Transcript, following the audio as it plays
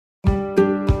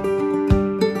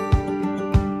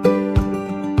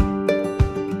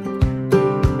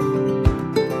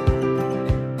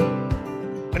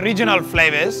Regional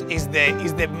Flavours is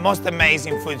the most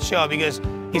amazing food show because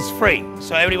it's free.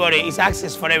 So it's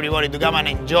access for everybody to come and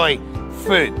enjoy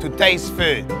food, to taste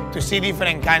food, to see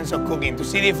different kinds of cooking, to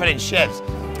see different chefs.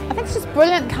 I think it's just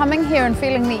brilliant coming here and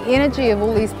feeling the energy of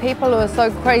all these people who are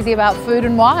so crazy about food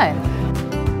and wine.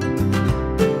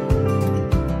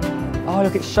 Oh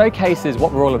look, it showcases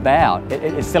what we're all about.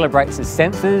 It celebrates the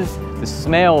senses, the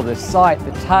smell, the sight,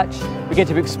 the touch. We get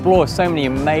to explore so many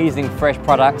amazing fresh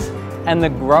products, and the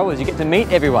growers, you get to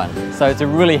meet everyone. So it's a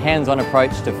really hands-on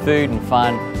approach to food and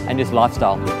fun and just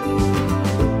lifestyle.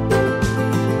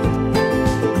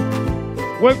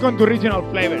 Welcome to Regional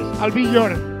Flavours. I'll be your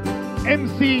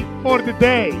MC for the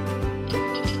day.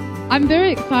 I'm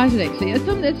very excited actually. It's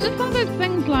just one of those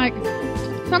things like,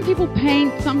 some people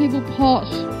paint, some people pot,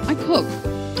 I cook.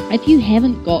 If you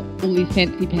haven't got all these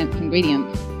fancy pants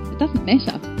ingredients, it doesn't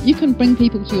matter. You can bring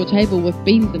people to your table with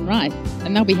beans and rice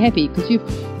and they'll be happy because you've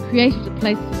created a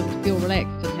place for them to feel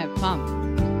relaxed and have fun.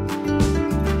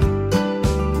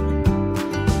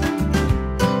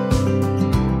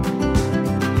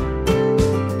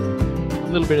 A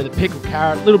little bit of the pickled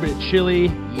carrot, a little bit of chili.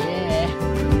 Yeah.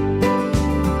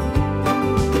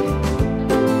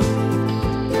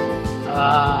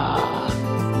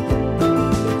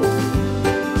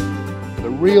 The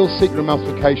real secret of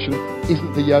emulsification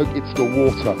isn't the yolk, it's the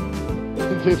water.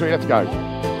 1, 2, 3, let's go.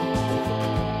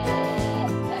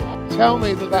 Tell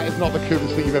me that is not the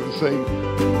coolest thing you've ever seen.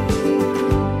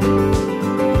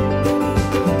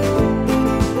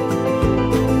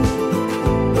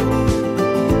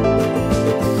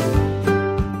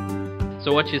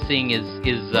 So what you're seeing is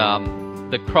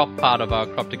the crop part of our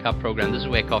Crop to Cup program. This is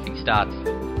where coffee starts.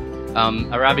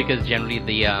 Arabica is generally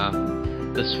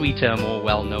the sweeter, more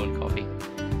well-known coffee.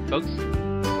 Folks?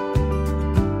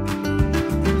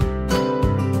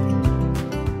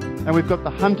 And we've got the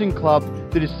hunting club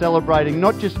that is celebrating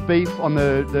not just beef on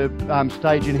the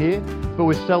stage in here, but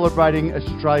we're celebrating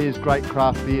Australia's great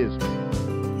craft beers.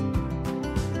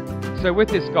 So with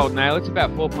this Golden Ale, it's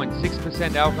about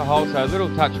 4.6% alcohol, so a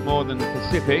little touch more than the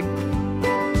Pacific.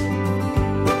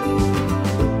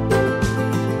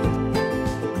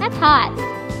 That's hot.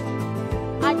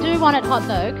 I do want it hot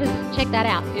though, because check that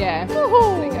out. Yeah,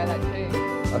 Woohoo!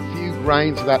 A few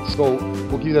grains of that salt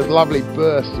will give you those lovely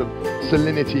bursts of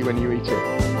salinity when you eat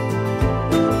it.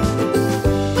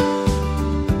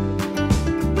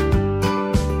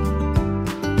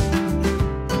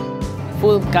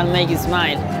 Food can make you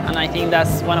smile, and I think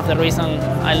that's one of the reasons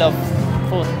I love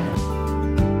food.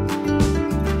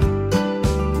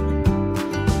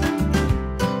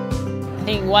 I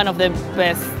think one of the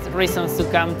best reasons to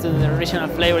come to the Regional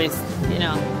Flavour is,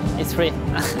 it's free.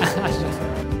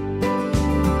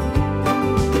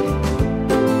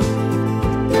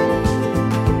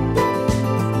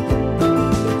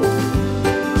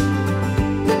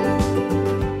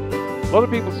 A lot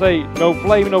of people say no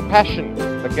flavour, no passion,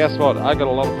 but guess what? I got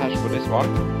a lot of passion for this one.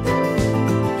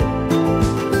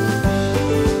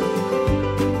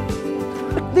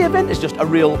 The event is just a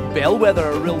real bellwether,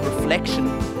 a real reflection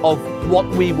of what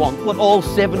we want, what all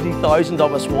 70,000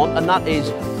 of us want, and that is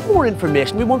more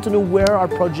information. We want to know where our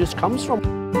produce comes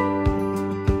from.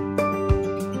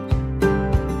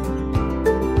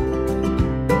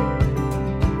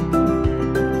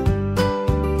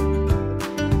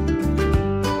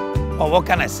 Well, what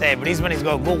can I say? Brisbane has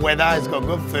got good weather, it's got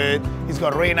good food, it's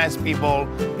got really nice people,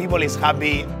 people is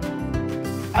happy.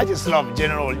 I just love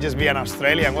just being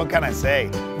Australian. What can I say?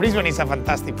 Brisbane is a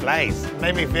fantastic place.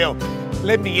 Made me feel,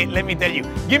 let me tell you,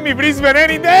 give me Brisbane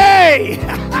any day!